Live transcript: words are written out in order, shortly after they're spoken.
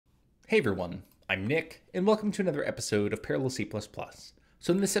Hey everyone, I'm Nick, and welcome to another episode of Parallel C++.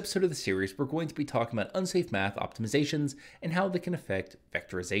 So in this episode of the series, we're going to be talking about unsafe math optimizations and how they can affect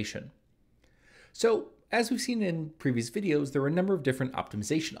vectorization. So, as we've seen in previous videos, there are a number of different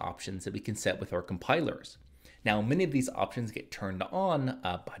optimization options that we can set with our compilers. Now, many of these options get turned on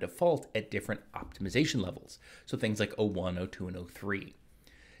by default at different optimization levels, so things like O1, O2, and O3.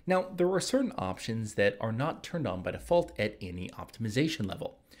 Now, there are certain options that are not turned on by default at any optimization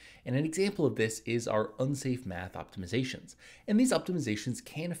level. And an example of this is our unsafe math optimizations. And these optimizations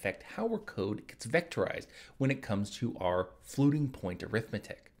can affect how our code gets vectorized when it comes to our floating point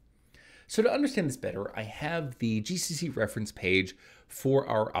arithmetic. So to understand this better, I have the GCC reference page for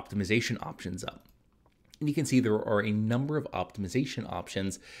our optimization options up. And you can see there are a number of optimization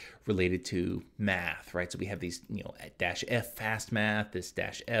options related to math, right? So we have these, -F fast math, this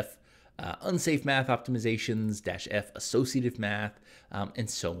 -F unsafe math optimizations, -F associative math, and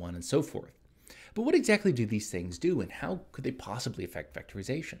so on and so forth. But what exactly do these things do, and how could they possibly affect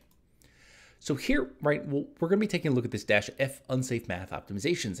vectorization? So here, right, we're going to be taking a look at this -F unsafe math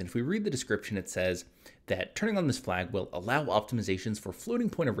optimizations. And if we read the description, it says that turning on this flag will allow optimizations for floating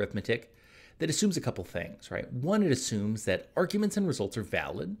point arithmetic that assumes a couple things, right? One, it assumes that arguments and results are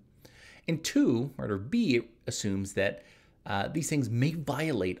valid. And two, right, or B, it assumes that these things may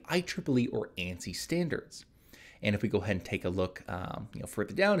violate IEEE or ANSI standards. And if we go ahead and take a look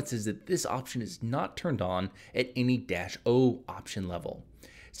further down, it says that this option is not turned on at any -O option level,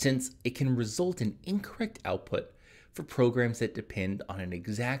 since it can result in incorrect output for programs that depend on an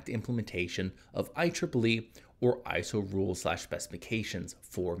exact implementation of IEEE or ISO rules/specifications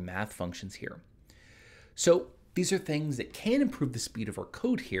for math functions here. So these are things that can improve the speed of our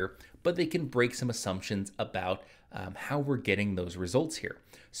code here, but they can break some assumptions about how we're getting those results here.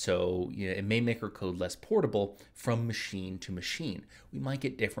 So it may make our code less portable from machine to machine. We might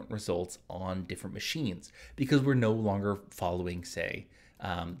get different results on different machines because we're no longer following, say,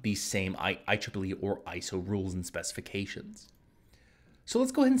 these same IEEE or ISO rules and specifications. So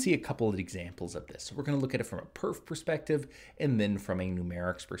let's go ahead and see a couple of examples of this. So we're going to look at it from a perf perspective and then from a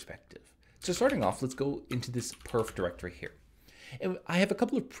numerics perspective. So starting off, let's go into this perf directory here. And I have a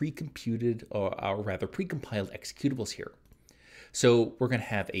couple of pre-computed, or rather pre-compiled executables here. So we're going to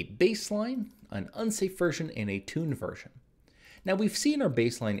have a baseline, an unsafe version, and a tuned version. Now we've seen our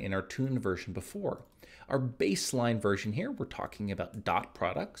baseline and our tuned version before. Our baseline version here, we're talking about dot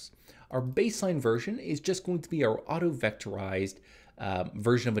products. Our baseline version is just going to be our auto-vectorized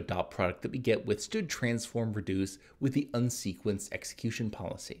version of a dot product that we get with std transform reduce with the unsequenced execution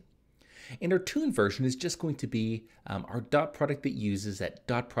policy. And our tuned version is just going to be our dot product that uses that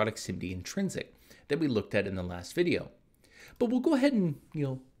dot product SIMD intrinsic that we looked at in the last video. But we'll go ahead and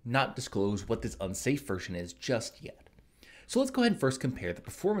not disclose what this unsafe version is just yet. So let's go ahead and first compare the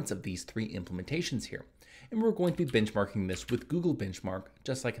performance of these three implementations here. And we're going to be benchmarking this with Google Benchmark,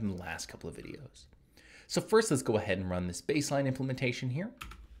 just like in the last couple of videos. So first, let's go ahead and run this baseline implementation here.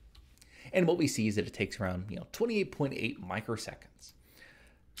 And what we see is that it takes around 28.8 microseconds.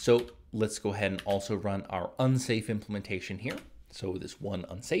 So let's go ahead and also run our unsafe implementation here. So this one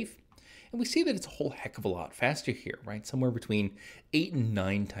unsafe. And we see that it's a whole heck of a lot faster here, right? Somewhere between 8 and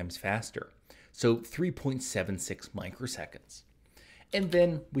 9 times faster. So 3.76 microseconds. And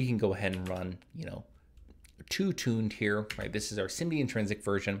then we can go ahead and run, two tuned here, right? This is our SIMD intrinsic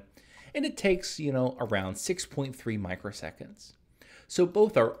version. And it takes, around 6.3 microseconds. So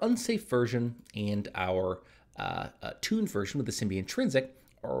both our unsafe version and our tuned version with the SIMD intrinsic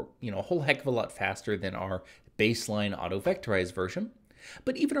are, a whole heck of a lot faster than our baseline auto-vectorized version.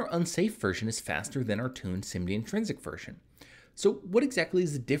 But even our unsafe version is faster than our tuned SIMD intrinsic version. So what exactly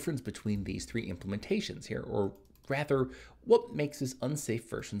is the difference between these three implementations here? Or rather, what makes this unsafe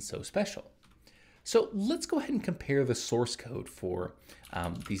version so special? So let's go ahead and compare the source code for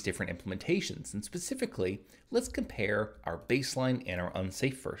these different implementations. And specifically, let's compare our baseline and our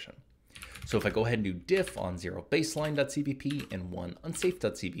unsafe version. So if I go ahead and do diff on 0 baseline.cpp and 1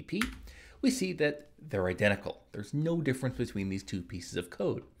 unsafe.cpp, we see that they're identical. There's no difference between these two pieces of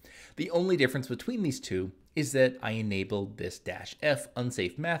code. The only difference between these two is that I enabled this -F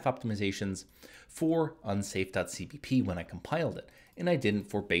unsafe math optimizations for unsafe.cpp when I compiled it, and I didn't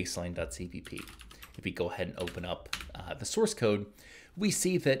for baseline.cpp. If we go ahead and open up the source code, we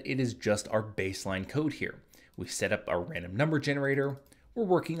see that it is just our baseline code here. We've set up our random number generator. We're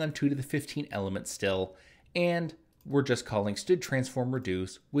working on 2 to the 15 elements still, and we're just calling std transform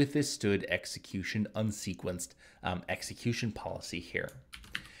reduce with this std execution unsequenced execution policy here.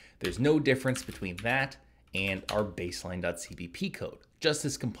 There's no difference between that and our baseline.cpp code, just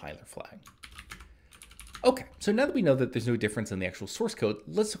this compiler flag. Okay, so now that we know that there's no difference in the actual source code,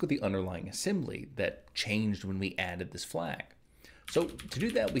 let's look at the underlying assembly that changed when we added this flag. So to do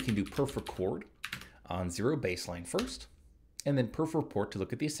that, we can do perf record on 0 baseline first, and then perf report to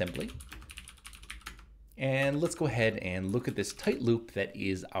look at the assembly. And let's go ahead and look at this tight loop that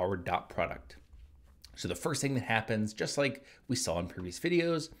is our dot product. So the first thing that happens, just like we saw in previous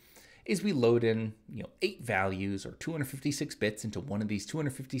videos, is we load in 8 values or 256 bits into one of these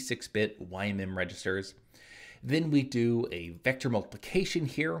 256-bit YMM registers. Then we do a vector multiplication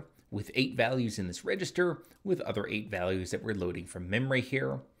here with 8 values in this register with other 8 values that we're loading from memory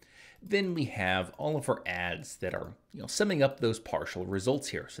here. Then we have all of our adds that are summing up those partial results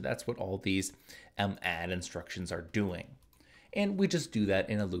here. So that's what all these add instructions are doing. And we just do that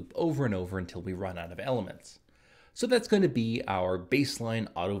in a loop over and over until we run out of elements. So that's going to be our baseline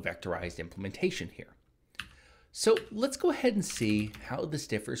auto-vectorized implementation here. So let's go ahead and see how this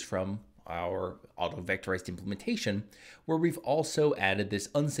differs from our auto-vectorized implementation, where we've also added this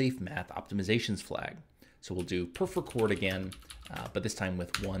unsafe math optimizations flag. So we'll do perf record again, but this time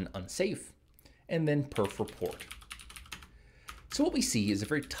with one unsafe, and then perf report. So what we see is a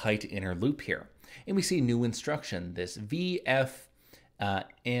very tight inner loop here. And we see a new instruction, this vf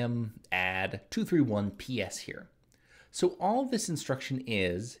m add 231 ps here. So all this instruction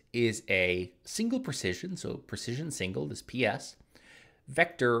is a single precision, so precision single, this ps,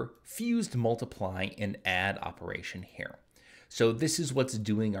 vector fused multiply and add operation here. So this is what's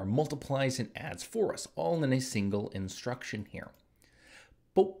doing our multiplies and adds for us, all in a single instruction here.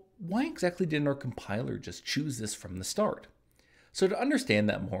 But why exactly didn't our compiler just choose this from the start? So to understand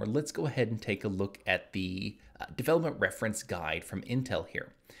that more, let's go ahead and take a look at the development reference guide from Intel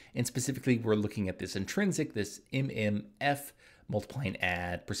here. And specifically, we're looking at this intrinsic, this MMF multiply and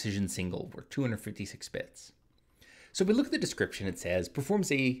add precision single, where 256 bits. So if we look at the description, it says,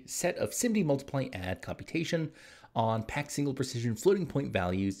 performs a set of SIMD multiply add computation on packed single precision floating point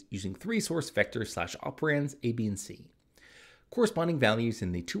values using 3 source vectors / operands A, B, and C. Corresponding values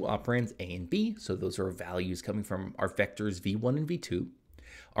in the 2 operands A and B, so those are values coming from our vectors V1 and V2,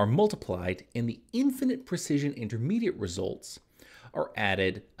 are multiplied, and the infinite precision intermediate results are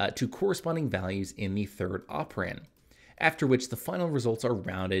added to corresponding values in the 3rd operand, after which the final results are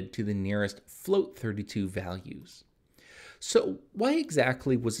rounded to the nearest float 32 values. So why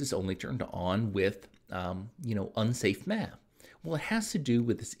exactly was this only turned on with, unsafe math? Well, it has to do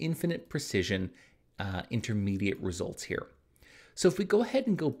with this infinite precision intermediate results here. So if we go ahead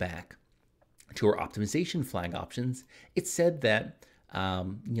and go back to our optimization flag options, it said that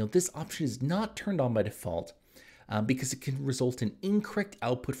this option is not turned on by default because it can result in incorrect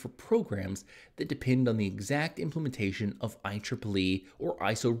output for programs that depend on the exact implementation of IEEE or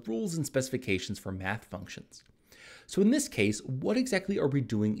ISO rules and specifications for math functions. So in this case, what exactly are we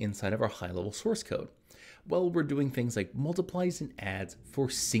doing inside of our high-level source code? Well, we're doing things like multiplies and adds for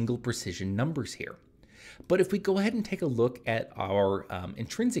single precision numbers here. But if we go ahead and take a look at our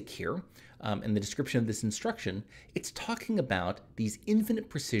intrinsic here, in the description of this instruction, it's talking about these infinite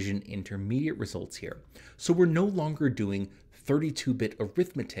precision intermediate results here. So we're no longer doing 32-bit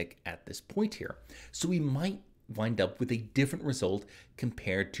arithmetic at this point here. So we might wind up with a different result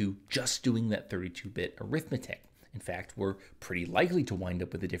compared to just doing that 32-bit arithmetic. In fact, we're pretty likely to wind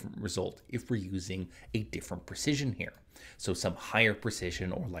up with a different result if we're using a different precision here. So some higher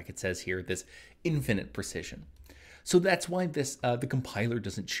precision, or like it says here, this infinite precision. So that's why this the compiler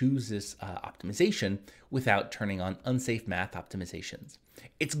doesn't choose this optimization without turning on unsafe math optimizations.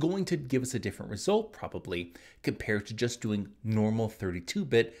 It's going to give us a different result probably compared to just doing normal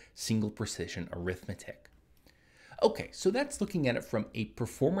 32-bit single precision arithmetic. Okay, so that's looking at it from a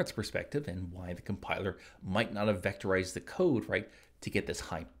performance perspective and why the compiler might not have vectorized the code, right, to get this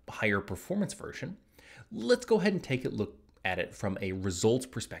higher performance version. Let's go ahead and take a look at it from a results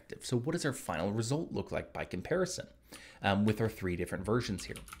perspective. So what does our final result look like by comparison with our 3 different versions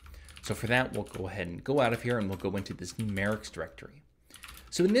here? So for that, we'll go ahead and go out of here and we'll go into this numerics directory.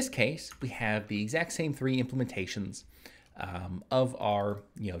 So in this case, we have the exact same 3 implementations of our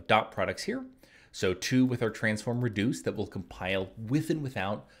dot products here. So 2 with our transform reduce that will compile with and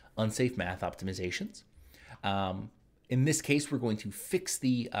without unsafe math optimizations. In this case, we're going to fix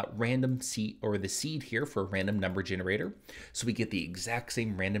the random seed or the seed here for a random number generator. So we get the exact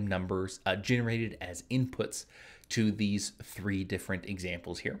same random numbers generated as inputs to these 3 different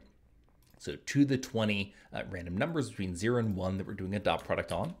examples here. So to the 20 random numbers between 0 and 1 that we're doing a dot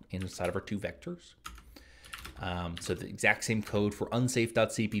product on inside of our 2 vectors. So the exact same code for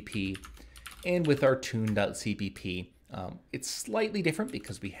unsafe.cpp. And with our tune.cpp, it's slightly different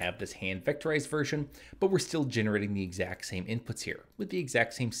because we have this hand vectorized version, but we're still generating the exact same inputs here with the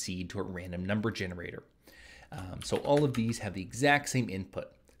exact same seed to a random number generator. So all of these have the exact same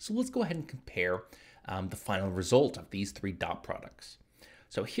input. So let's go ahead and compare the final result of these three dot products.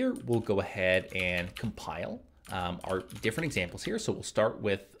 So here we'll go ahead and compile our different examples here. So we'll start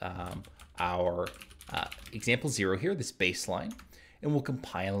with our example 0 here, this baseline, and we'll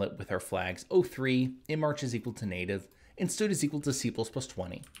compile it with our flags O3, InMarch is equal to native, and stud is equal to C++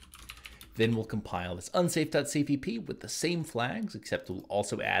 20. Then we'll compile this unsafe.cpp with the same flags, except we'll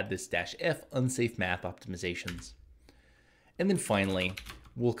also add this -f unsafe-math-optimizations. And then finally,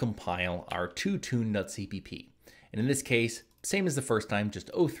 we'll compile our totune.cpp. And in this case, same as the first time,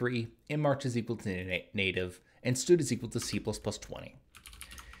 just O3, InMarch is equal to native, and stud is equal to C++ 20.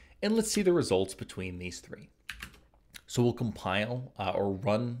 And let's see the results between these three. So we'll compile or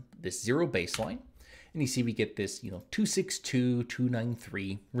run this 0 baseline, and you see we get this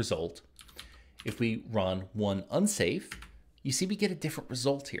 262,293 result. If we run one unsafe, you see we get a different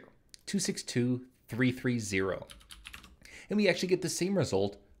result here, 262,330. And we actually get the same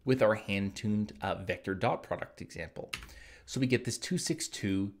result with our hand-tuned vector dot product example. So we get this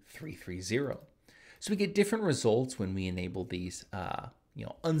 262,330. So we get different results when we enable these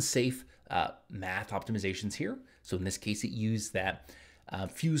unsafe math optimizations here. So in this case, it used that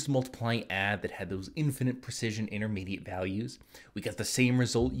fused multiply add that had those infinite precision intermediate values. We got the same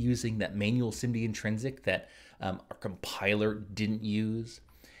result using that manual SIMD intrinsic that our compiler didn't use.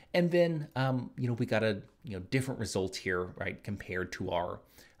 And then, we got a different result here, right, compared to our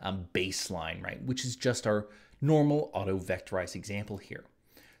baseline, right, which is just our normal auto-vectorized example here.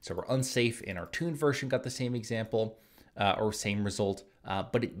 So our unsafe in our tuned version got the same example or same result,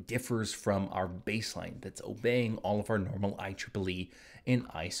 but it differs from our baseline that's obeying all of our normal IEEE and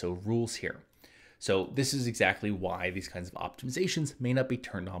ISO rules here. So this is exactly why these kinds of optimizations may not be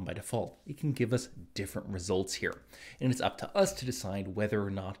turned on by default. It can give us different results here, and it's up to us to decide whether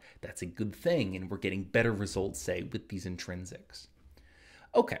or not that's a good thing and we're getting better results, say, with these intrinsics.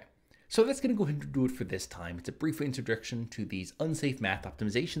 Okay, so that's going to go ahead and do it for this time. It's a brief introduction to these unsafe math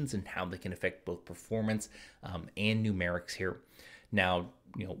optimizations and how they can affect both performance and numerics here. Now,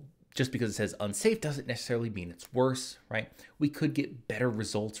 just because it says unsafe doesn't necessarily mean it's worse, right? We could get better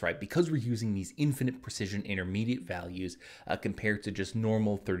results, right? Because we're using these infinite precision intermediate values compared to just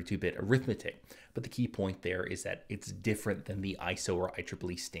normal 32-bit arithmetic. But the key point there is that it's different than the ISO or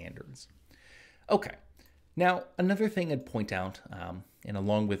IEEE standards. Okay, now another thing I'd point out, and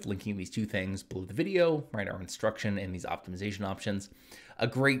along with linking these two things below the video, right, our instruction and these optimization options, a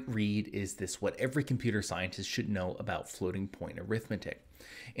great read is this What Every Computer Scientist Should Know About Floating Point Arithmetic.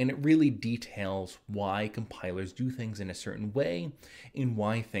 And it really details why compilers do things in a certain way and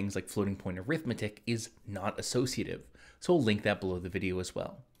why things like floating point arithmetic is not associative. So I'll link that below the video as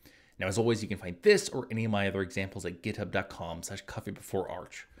well. Now, as always, you can find this or any of my other examples at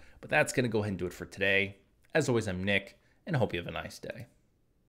github.com/coffeebeforearch. But that's going to go ahead and do it for today. As always, I'm Nick, and I hope you have a nice day.